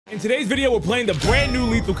In today's video, we're playing the brand new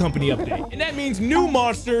Lethal Company update. And that means new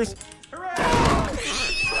monsters.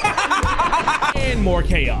 And more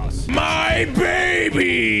chaos. My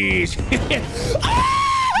babies!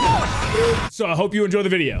 So I hope you enjoy the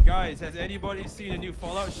video. Guys, has anybody seen a new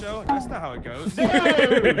Fallout show? That's not how it goes.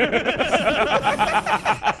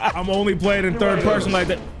 I'm only playing in third person like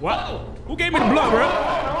that. What? Who gave me the blood, bro?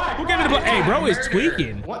 Who gave me the blood? Hey, bro is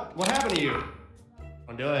tweaking. What happened to you?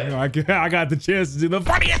 Don't do it. No, I got the chance to do the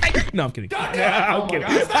funniest thing. No, I'm kidding. I'm kidding.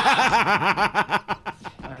 I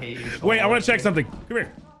hate you. Wait, I want to check something. Come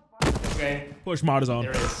here. Okay. Push mod is on.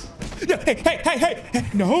 There it is. Hey.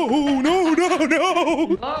 No. Hello.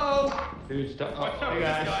 Dude, stop. Oh, hey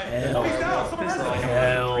guys. Help.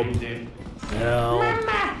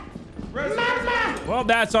 Well,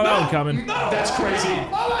 that's all that one coming. No. That's crazy.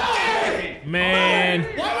 Man.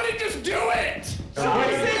 Why would he just do it? Why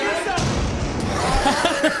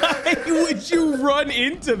would you run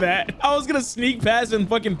into that? I was gonna sneak past and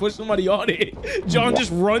fucking push somebody on it. John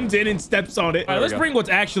just runs in and steps on it. All right, let's bring what's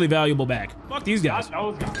actually valuable back. Fuck these guys.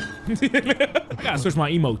 I gotta switch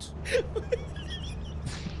my emotes.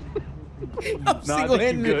 I'm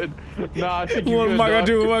single-handed. Nah, I think you're good. Maga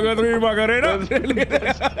 2, Maga 3, Macarena. That's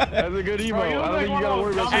a good emo. I don't think you gotta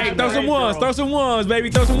worry about Hey, throw some ones,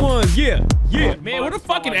 baby. Throw some ones. Yeah. Man, where the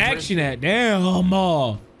fucking action at?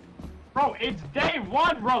 Damn, Bro, it's day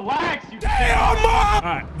one. Relax, you. Damn, all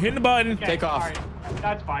right, hitting the button. Okay, Take off. Right.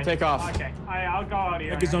 That's fine. Take off. Okay, I'll go out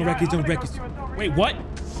here. Records on records on records. Wait, what?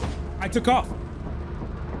 I took off.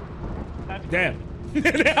 Damn.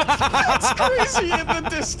 That's crazy in the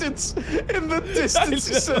distance. In the distance,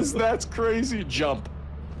 it says that's crazy. Jump.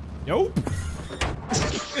 Nope.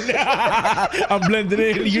 I'm blending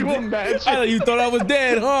in. You imagine? You thought I was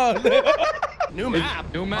dead, huh? New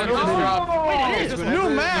map. New map. New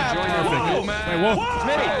map. Wait, what?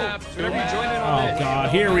 Oh God,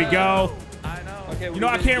 here we go. You know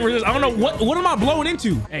I can't resist. I don't know what am I blowing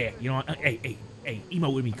into? Hey, you know what? Hey, emo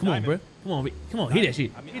with me. Come on, bro. Come on, hit that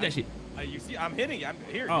shit. Hit that shit. You see, I'm hitting you. I'm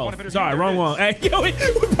here. Oh, sorry, wrong one. Hey, yo,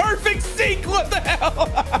 perfect sync. What the hell?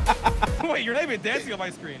 Wait, you're not even dancing on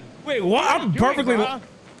my screen. Wait, what? I'm perfectly.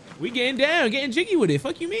 We getting down, getting jiggy with it.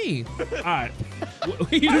 Fuck you mean? All right.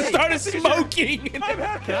 You just started smoking. Can I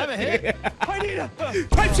have a hit? I need a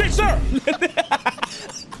Pipe shit, sir.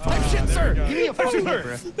 Pipe shit, sir. Give me a fucking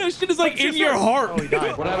Sir. That shit is like in your heart. What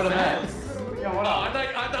happened to Matt?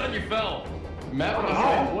 I thought you fell. Matt,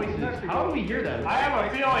 How do we hear that? I have a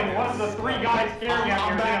feeling one of the three guys staring at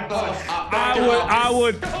your damn butt. I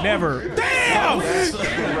would never. Damn!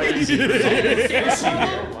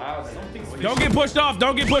 Don't get pushed off.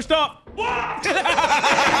 Don't get pushed off.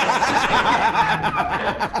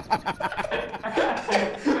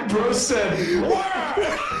 Bro said.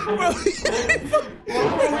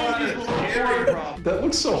 That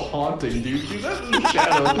looks so haunting, dude. Do that in the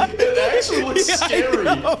shadow. It actually looks scary.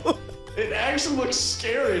 It actually looks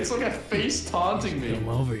scary. It's like a face taunting me. Come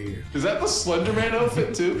over here. Is that the Slender Man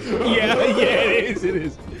outfit too? Yeah, it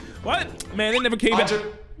is. What? Man, they never came back.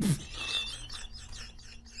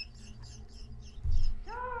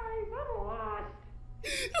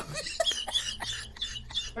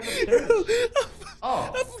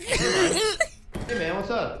 Oh. Hey man, what's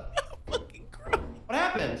up? What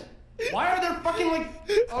happened? Why are there fucking like?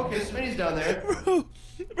 Okay, Smitty's down there.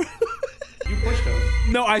 You pushed him.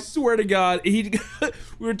 No, I swear to God, we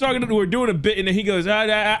were doing a bit, and then he goes,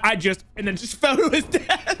 I just, and then just fell to his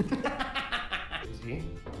death.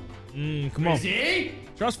 Come on. See?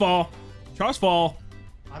 Trust fall. Trust fall.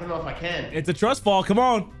 I don't know if I can. It's a trust fall. Come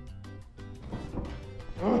on.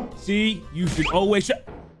 See, you should always.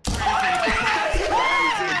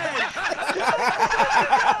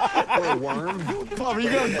 Bobby, you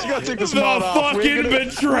gotta take this mod off. Fucking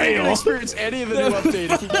betrayal. Experience any of the new update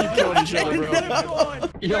if you keep killing each other, bro.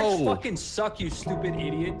 You guys fucking suck, you stupid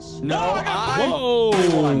idiots. No, Whoa,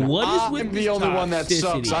 what is with I'm the only one that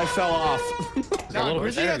sucks. I fell off. No,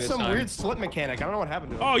 Grizzy got some weird slip mechanic. I don't know what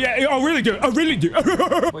happened to him. Oh yeah, I really do. I really do.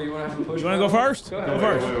 Wait, you wanna have to push? You wanna go first? Go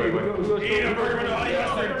first. Eat a burger with honey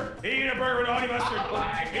mustard. Eat a burger with honey mustard.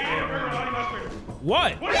 Eat a burger with honey mustard.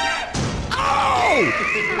 What? What is that? Oh!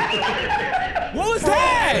 What was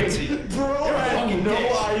that? Bro, I had no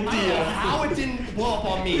idea. How it didn't blow up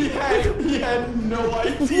on me. He had no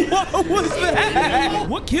idea. What was that?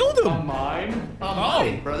 What killed him? Mine?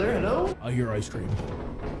 Mine, brother. Hello? I hear ice cream.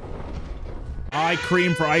 I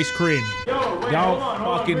cream for ice cream. Yo, wait, Don't hold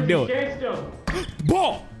on, fucking do it.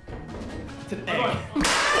 Ball! It's an egg.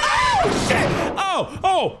 Oh, shit!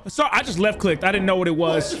 Oh! Sorry, I just left clicked. I didn't know what it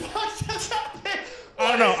was.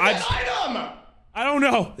 I don't know. I don't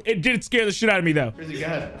know. It did scare the shit out of me though. Grizzy, go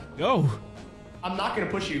ahead. Go. I'm not gonna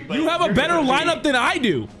push you. But you have a better lineup than I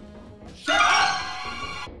do. Shut up!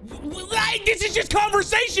 This is just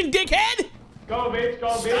conversation, dickhead. Go, bitch. Go,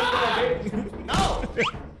 bitch. Go, bitch. No.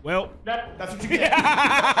 Well, That's what you get.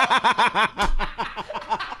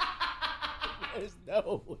 there's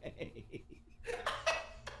no way.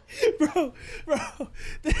 Bro.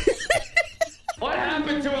 What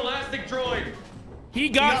happened to Elastic Droid? He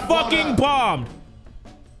got got fucking blown up. bombed.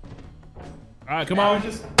 All right, come on.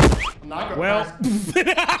 Well,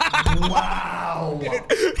 wow.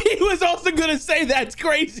 he was also gonna say that's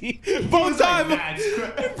crazy. Both times,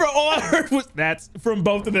 bro. All I heard was that's from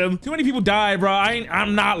both of them. Too many people died, bro.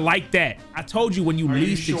 I'm not like that. I told you when you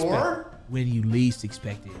least expect. When you least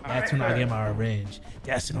expect it, that's when I get my revenge.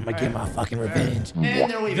 That's when I'm gonna get my fucking revenge.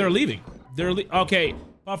 And They're leaving. Okay.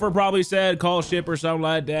 Puffer probably said call ship or something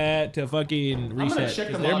like that to fucking reset.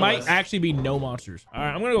 There might actually be no monsters. All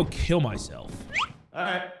right, I'm gonna go kill myself. All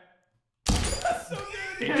right. That's so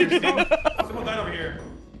good. Someone died over here.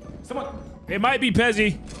 Someone. It might be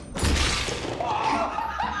Pezzy.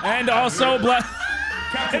 And also Black.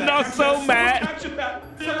 And also Matt. Capture that.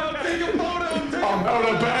 Someone take a photo. I'm out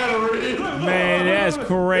of battery. Man, that's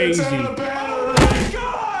crazy. It's out of battery.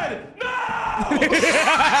 God! No!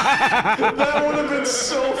 That would have been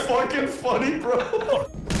so fucking funny, bro.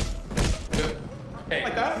 Hey.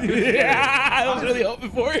 Like that? Yeah, I was really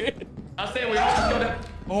hoping for it. I was saying we all just go down.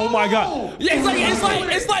 Oh my god. Yeah,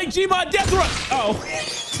 it's like Gmod Death Run. Oh.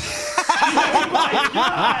 Oh my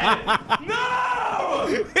God! No!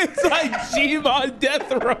 It's like Gmod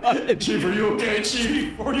Death Run. Chief, are you okay,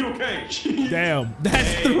 Chief? Are you okay? Chief. Damn, that's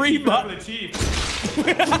Hey, 3 keep bucks. up with the chief.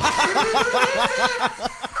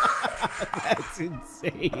 That's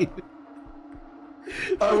insane.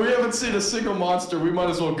 We haven't seen a single monster. We might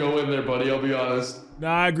as well go in there, buddy. I'll be honest.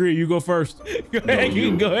 Nah, I agree. You go first. Go ahead,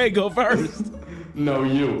 you. go first. No,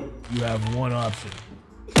 you. You have one option.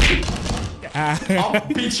 I'll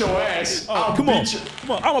beat your ass. I'll Come on. beat you.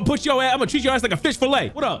 Come on. I'm gonna put your ass, I'm gonna treat your ass like a fish fillet.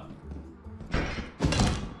 What up?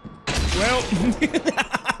 Well.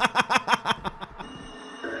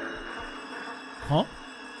 Huh?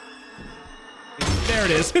 There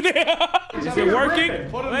it is. Is it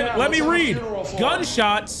working? Let me read.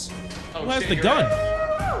 Gunshots. Who has the gun?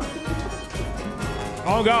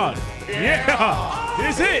 Oh God. Yeah.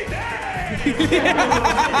 It's it.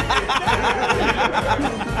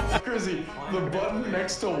 Grizzy, the button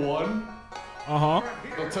next to 1. Uh-huh.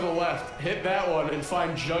 Go to the left. Hit that one and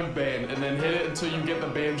find Jug Band, and then hit it until you get the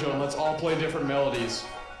banjo, and let's all play different melodies.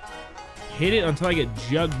 Hit it until I get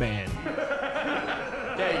Jug Band.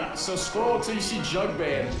 Okay, so scroll until you see Jug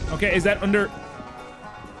Band. Okay, is that under?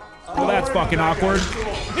 Oh, that's fucking awkward.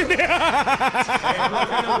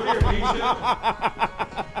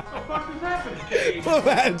 Well,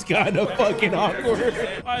 that's kind of fucking awkward.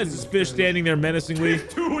 Why is this fish standing there menacingly?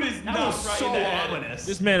 Dude is not so ominous.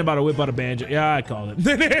 This man about to whip out a banjo. Yeah, I called it. Is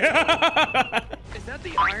that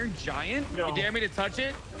the Iron Giant? No. You dare me to touch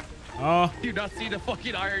it? Oh, Do you not see the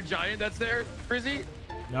fucking Iron Giant that's there, Grizzy?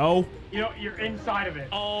 no. You know, you're inside of it.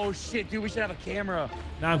 Oh shit, dude, we should have a camera.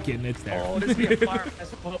 No, I'm kidding. It's there. Oh, this would be a fire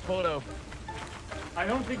photo. I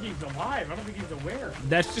don't think he's alive. I don't think he's aware.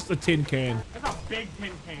 That's just a tin can. That's a big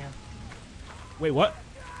tin can. Wait, what?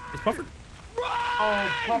 It's Puffer?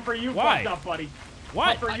 Oh, Puffer, you Why? fucked up, buddy.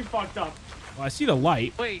 What? Puffer, you fucked up. Well, I see the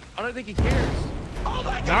light. Wait, I don't think he cares.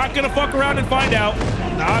 Not gonna fuck around and find out.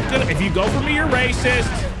 Not gonna. If you go for me, you're racist.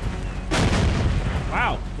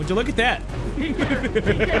 Wow, would you look at that? He cares.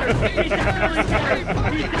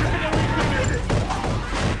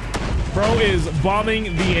 Bro is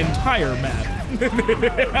bombing the entire map.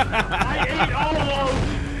 I ate all of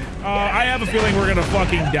those. I have a feeling we're gonna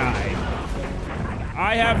fucking die.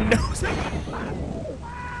 I have no.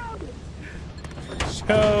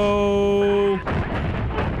 So.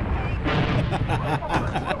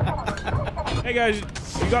 Hey guys,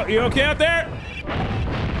 you okay out there?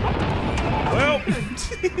 Well,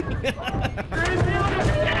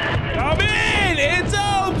 come in. It's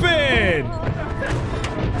open.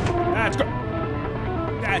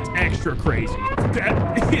 That's extra crazy.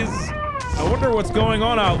 That is. I wonder what's going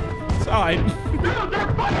on outside.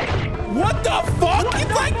 What the fuck?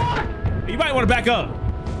 It's like. You might want to back up.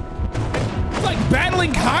 It's like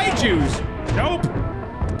battling kaijus. Nope.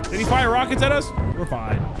 Did he fire rockets at us? We're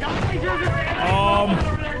fine.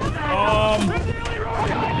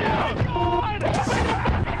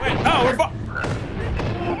 Wait, oh, we're fine.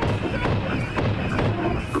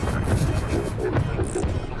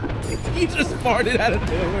 He just farted out of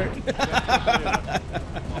nowhere.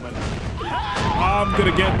 I'm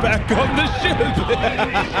gonna get back on the ship.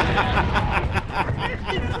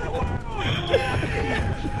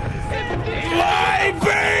 my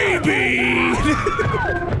baby!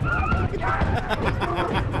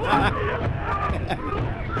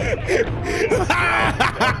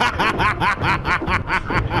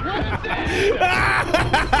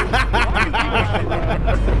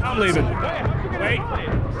 I'm leaving. Wait.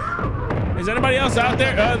 Is anybody else out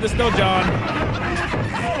there? There's still John.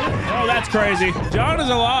 Oh, that's crazy. John is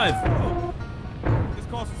alive.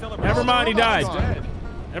 Never mind, he died.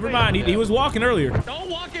 Never mind, he was walking earlier. Don't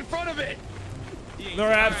walk in front of it.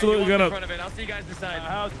 They're absolutely gonna. In front of it. I'll see you guys decide.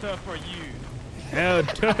 How tough are you? Hell,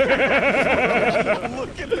 Look at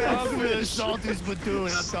that fish. Salty's been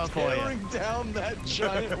doing. I'm tough for you. Staring down that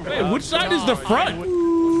giant. wait, which side is the front?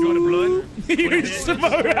 You want a blood? You're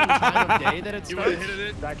smoking. Time of day that it You would have starts. hit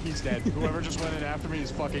it. That he's dead. Whoever just went in after me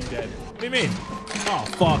is fucking dead. What do you mean? Oh,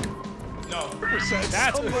 fuck. No.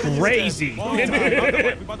 That's crazy. We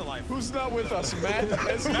bought the life. Who's not with us? Matt?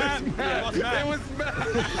 Matt. It was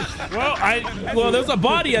Matt. Well, there's a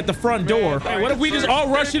body at the front door. Hey, what if we just all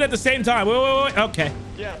rush in at the same time? Wait. Okay.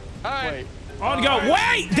 Yeah. All right. Wait. On go.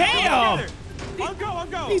 Wait, damn. On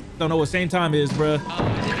go. Don't know what same time is, bruh.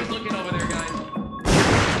 They're just looking over there, guys.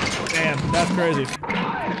 Damn, that's crazy.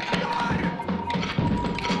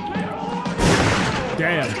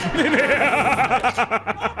 Damn.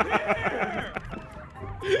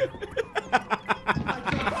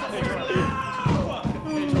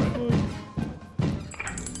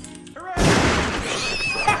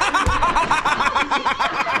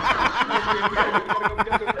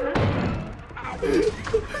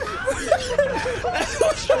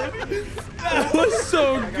 That was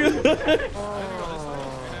so good. And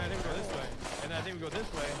then I think we go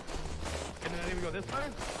this way. And then I think we go this way.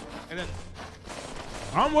 And then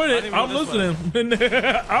I'm with it. I'm listening.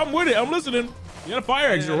 I'm with it. I'm listening. You got a fire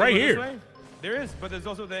exit right here. There is, but there's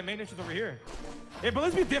also the main entrance over here. Hey, but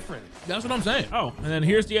let's be different. That's what I'm saying. Oh, and then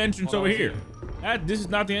here's the entrance over here. This is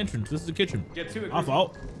not the entrance. This is the kitchen. Get to it. My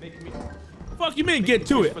fault. Make me. Fuck you mean get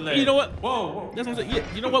to it? You know what? Whoa. That's what I'm saying. Yeah,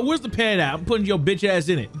 you know what? Where's the pan at? I'm putting your bitch ass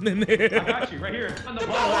in it. I got you right here. On the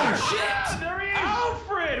ball. Oh shit! There he is.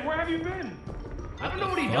 Alfred, where have you been? I don't know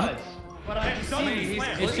what he does, but I just see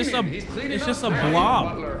He's him. It's just a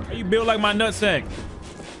blob. How you built like my nutsack?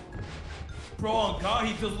 Bro, on God,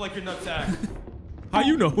 he feels like your nutsack. How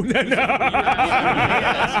you know?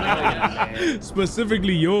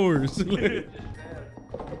 Specifically yours.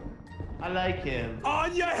 I like him.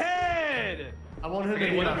 On your head! I want him to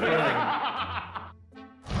be my friend.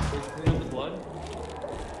 Blood?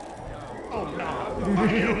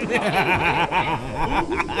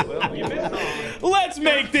 Well, you missed. Let's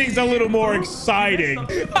make things a little more exciting.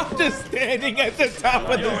 I'm just standing at the top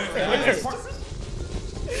of the stairs.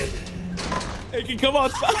 They can come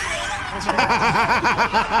outside.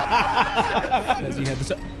 As he had to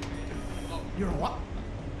say. You're what?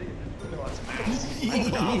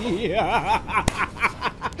 Yeah.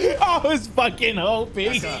 I was fucking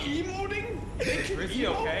hoping. Emoting? Is he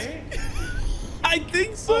okay? I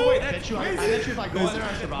think so. Oh, wait, I bet you if I go in there,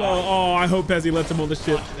 I survive. Oh, I hope Pezzy lets him on the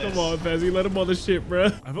ship. Come on, Pezzy, let him on the ship, bro.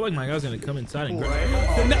 I feel like my guy's gonna come inside and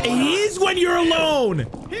grab. No, he is when you're alone.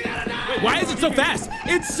 Wait, why is it so fast?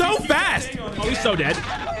 It's so fast. Oh, he's so dead.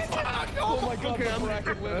 Oh my god, the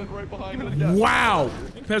bracket landed right behind me. Wow. I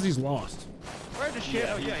think Pezzy's lost. Where's the ship?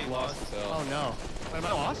 Oh, yeah, he lost. Oh no. Wait, am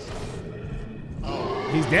I lost?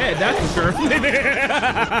 He's dead, that's for sure. Wait, you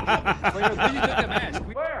took the mask.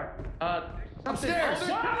 Where? Upstairs.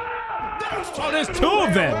 Oh, there's two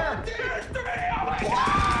of them. There's three! Oh my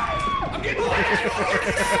God! I'm getting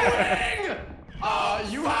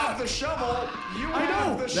You have the shovel. You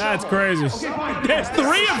have the shovel. That's crazy. There's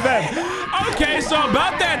three of them. Okay, so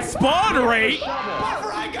about that spawn rate.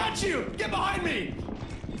 Buffer, I got you. Get behind me.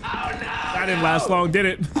 Oh no. That didn't last long, did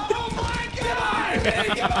it? Oh my God.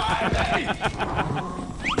 Get behind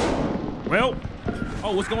me. Well.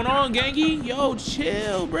 Oh, what's going on, gangy? Yo,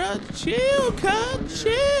 chill, bro. Chill, cuz.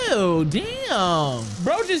 Chill. Damn.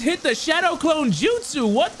 Bro just hit the shadow clone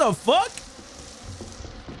jutsu. What the fuck?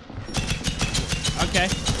 Okay.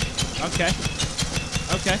 Okay.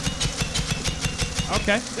 Okay.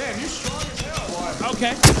 Okay. Damn, you strong as hell.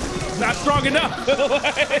 Okay. Not strong enough.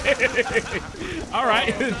 All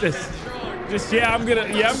right. Just yeah, I'm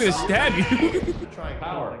gonna stab you. Trying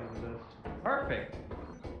power. Perfect.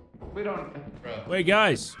 We don't. Wait,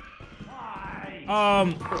 guys.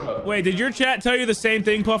 Wait, did your chat tell you the same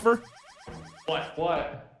thing, Puffer? What?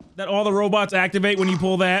 That all the robots activate when you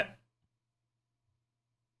pull that?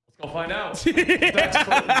 Let's go find out.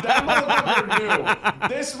 That motherfucker knew.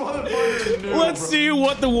 This motherfucker knew. Let's see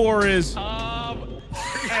what the war is.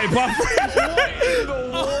 Hey, Puffer. What in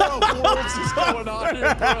the world is going on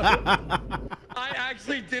here, bro? I actually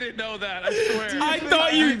honestly didn't know that. I swear. I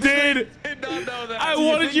thought you did. Did not know that. I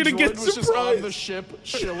wanted you to get Jordan was just on the surprised. ship,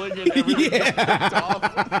 chilling, and everything just picked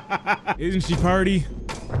off. Isn't she party?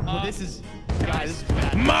 Well, this is, guys, this is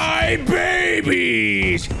bad. My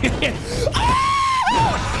babies!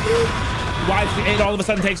 Why? And all of a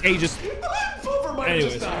sudden takes ages. Flipper might have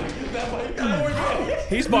just died. That might.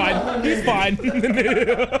 He's fine. He's fine.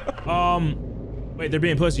 Wait, they're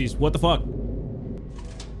being pussies. What the fuck?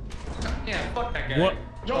 Yeah, fuck that guy. What?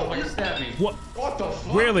 Oh, my, stab me. What? What the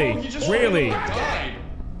fuck? Really? Bro, you just Really? died.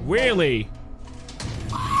 Really?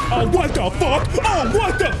 Oh, what the fuck? Oh,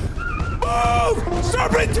 what the? Move!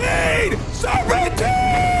 Serpentine!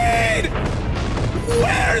 Serpentine!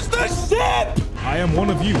 Where's the ship? I am one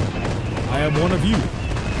of you. I am one of you.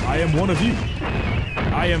 I am one of you.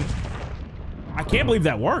 I can't believe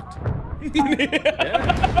that worked.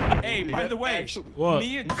 Hey, by the way, What?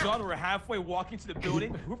 me and John were halfway walking to the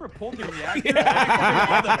building. Whoever pulled the reactor,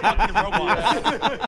 all the fucking robots.